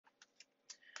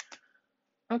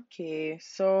Okay,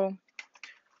 so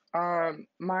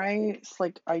my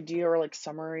like idea or like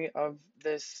summary of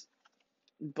this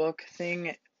book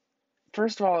thing.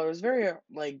 First of all, it was very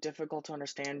like difficult to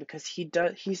understand because he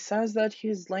says that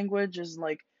his language is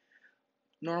like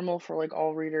normal for like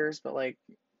all readers, but like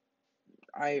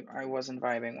I wasn't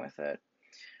vibing with it.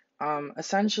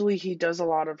 Essentially, he does a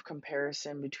lot of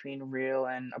comparison between real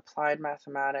and applied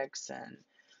mathematics, and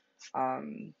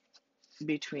um,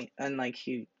 like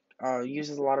he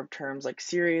uses a lot of terms like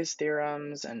series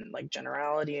theorems and like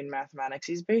generality in mathematics.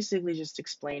 He's basically just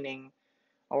explaining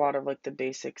a lot of like the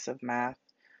basics of math,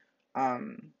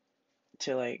 um,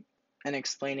 to like and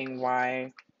explaining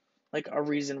why like a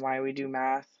reason why we do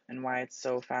math and why it's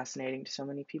so fascinating to so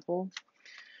many people.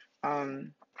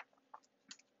 Um,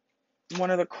 One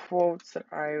of the quotes that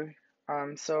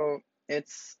so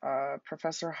it's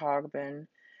Professor Hogbin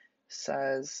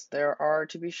says there are,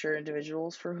 to be sure,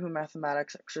 individuals for whom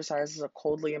mathematics exercises a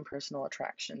coldly impersonal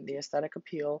attraction. The aesthetic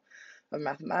appeal of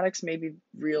mathematics may be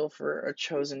real for a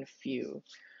chosen few.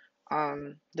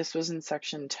 This was in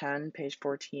section 10, page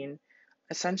 14.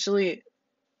 Essentially,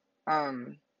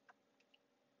 um,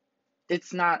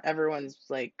 it's not everyone's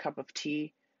like cup of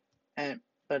tea, and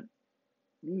but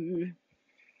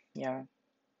yeah,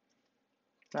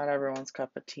 not everyone's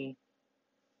cup of tea.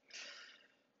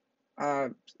 Uh,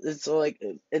 it's like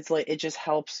it just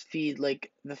helps feed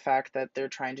like the fact that they're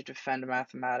trying to defend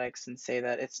mathematics and say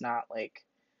that it's not like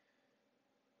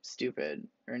stupid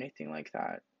or anything like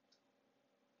that.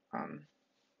 Um,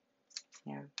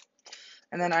 yeah.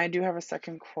 And then I do have a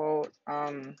second quote.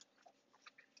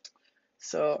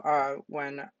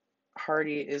 When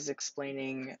Hardy is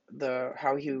explaining the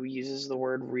how he uses the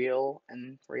word real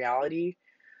and reality,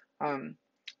 um,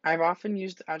 I've often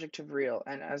used the adjective real,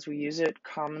 and as we use it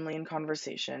commonly in convers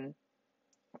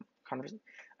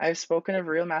I have spoken of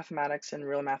real mathematics and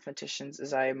real mathematicians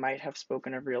as I might have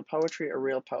spoken of real poetry or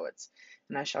real poets,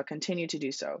 and I shall continue to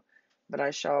do so. But I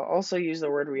shall also use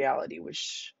the word reality,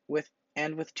 which with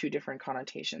two different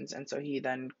connotations. And so he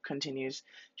then continues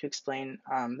to explain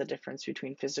the difference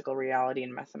between physical reality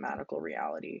and mathematical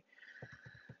reality.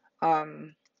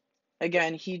 Um,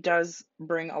 Again, he does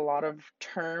bring a lot of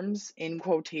terms in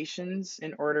quotations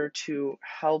in order to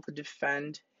help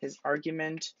defend his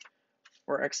argument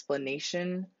or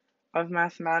explanation of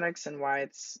mathematics and why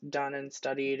it's done and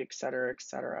studied, etc.,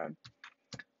 etc.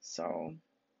 So,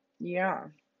 yeah.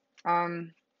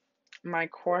 Um, I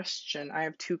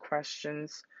have two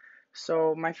questions.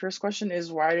 So, my first question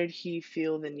is why did he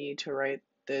feel the need to write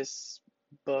this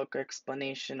book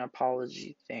explanation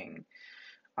apology thing?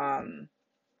 Um,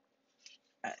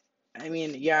 I, I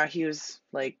mean, yeah, he was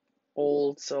like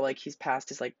old, so like he's past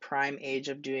his like prime age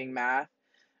of doing math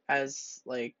as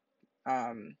like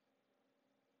um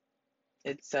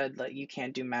it said like you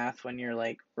can't do math when you're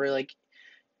like or like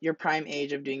your prime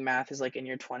age of doing math is like in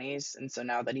your 20s, and so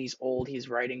now that he's old he's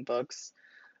writing books.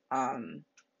 um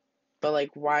but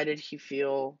like why did he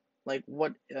feel like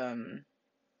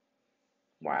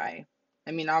why?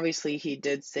 I mean, obviously he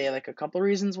did say like a couple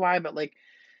reasons why, but like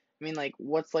I mean, like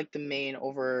what's like the main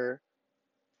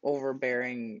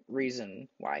overbearing reason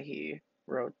why he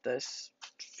wrote this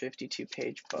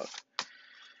 52-page book?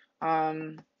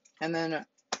 And then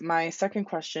my second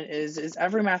question is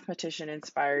every mathematician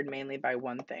inspired mainly by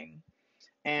one thing?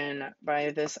 And by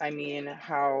this, I mean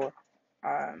how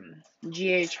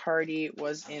G.H. Hardy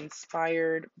was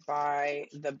inspired by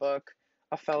the book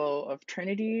A Fellow of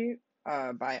Trinity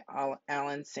by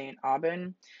Alan St.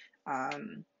 Aubin.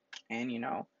 Um, and,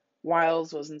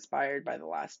 Wiles was inspired by The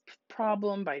Last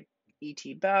Problem by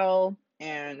E.T. Bell.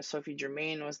 And Sophie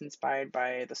Germain was inspired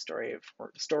by the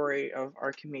story of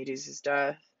Archimedes'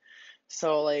 death.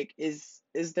 So, like, is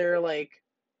there like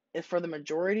if for the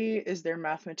majority, is there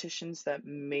mathematicians that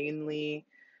mainly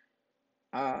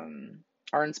um,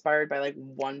 are inspired by like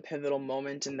one pivotal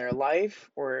moment in their life,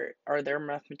 or are there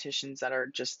mathematicians that are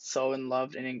just so in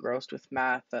love and engrossed with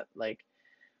math that like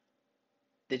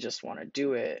they just want to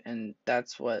do it and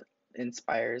that's what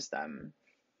inspires them?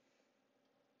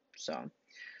 So,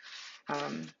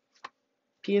 um,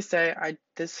 PSA,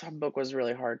 this book was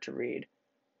really hard to read.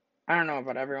 I don't know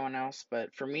about everyone else,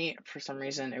 but for me, for some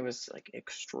reason, it was like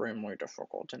extremely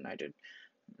difficult, and I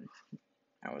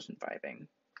wasn't vibing,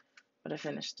 but I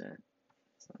finished it.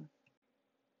 So.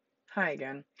 Hi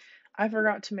again. I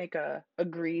forgot to make a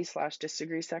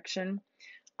agree/disagree section.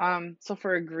 So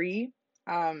for agree,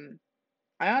 um,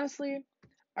 I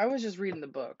was just reading the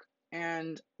book,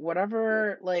 and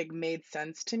whatever like made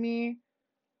sense to me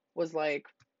was like,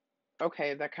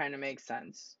 okay, that kind of makes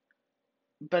sense.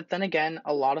 But then again,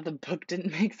 a lot of the book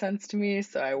didn't make sense to me,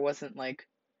 so I wasn't like,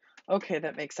 okay,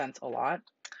 that makes sense a lot.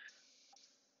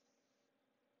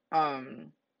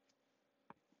 Um,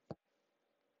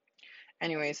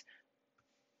 anyways,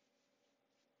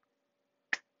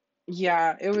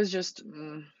 yeah, it was just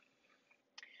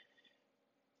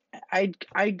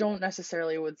I don't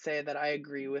necessarily would say that I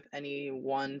agree with any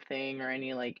one thing or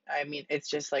any like I mean it's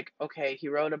just like okay, he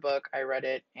wrote a book, I read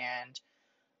it and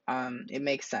it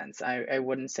makes sense. I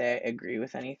wouldn't say I agree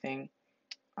with anything.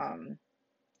 Um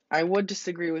I would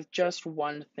disagree with just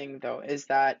one thing though, is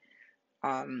that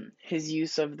his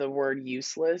use of the word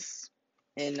useless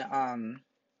in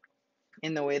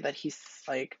the way that he's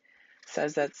like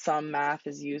says that some math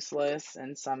is useless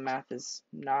and some math is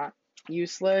not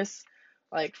useless.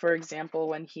 Like for example,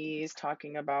 when he's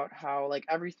talking about how like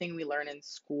everything we learn in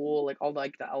school, like all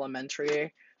like the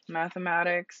elementary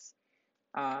mathematics,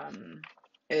 um,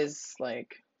 is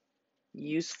like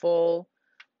useful.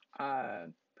 Uh,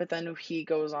 but then he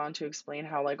goes on to explain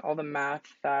how like all the math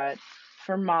that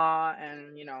Fermat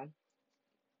and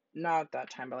not at that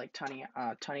time, but like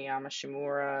Taniyama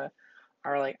Shimura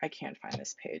are like I can't find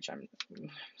this page. I'm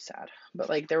sad, but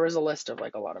like there was a list of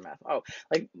like a lot of math. Oh,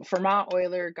 like Fermat,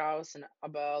 Euler, Gauss, and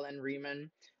Abel and Riemann,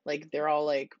 like they're all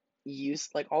like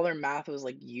like all their math was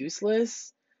like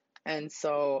useless, and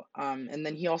so and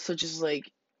then he also just like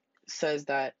says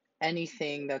that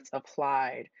anything that's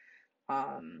applied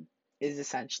is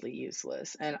essentially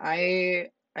useless, and I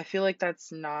feel like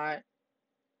that's not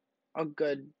a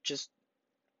good just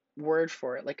word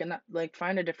for it. Like, and like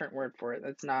find a different word for it.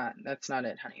 That's not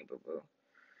it, honey boo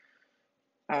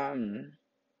boo. Um,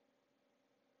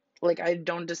 like I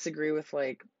don't disagree with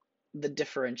like the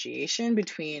differentiation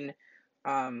between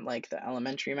like the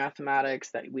elementary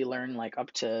mathematics that we learn like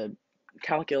up to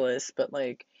calculus, but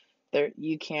like there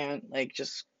you can't like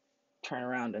just turn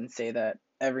around and say that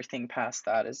everything past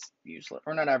that is useless,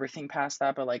 or not everything past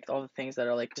that, but like all the things that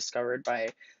are like discovered by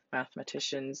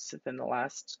mathematicians within the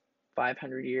last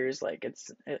 500 years, like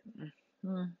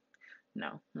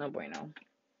no, no bueno.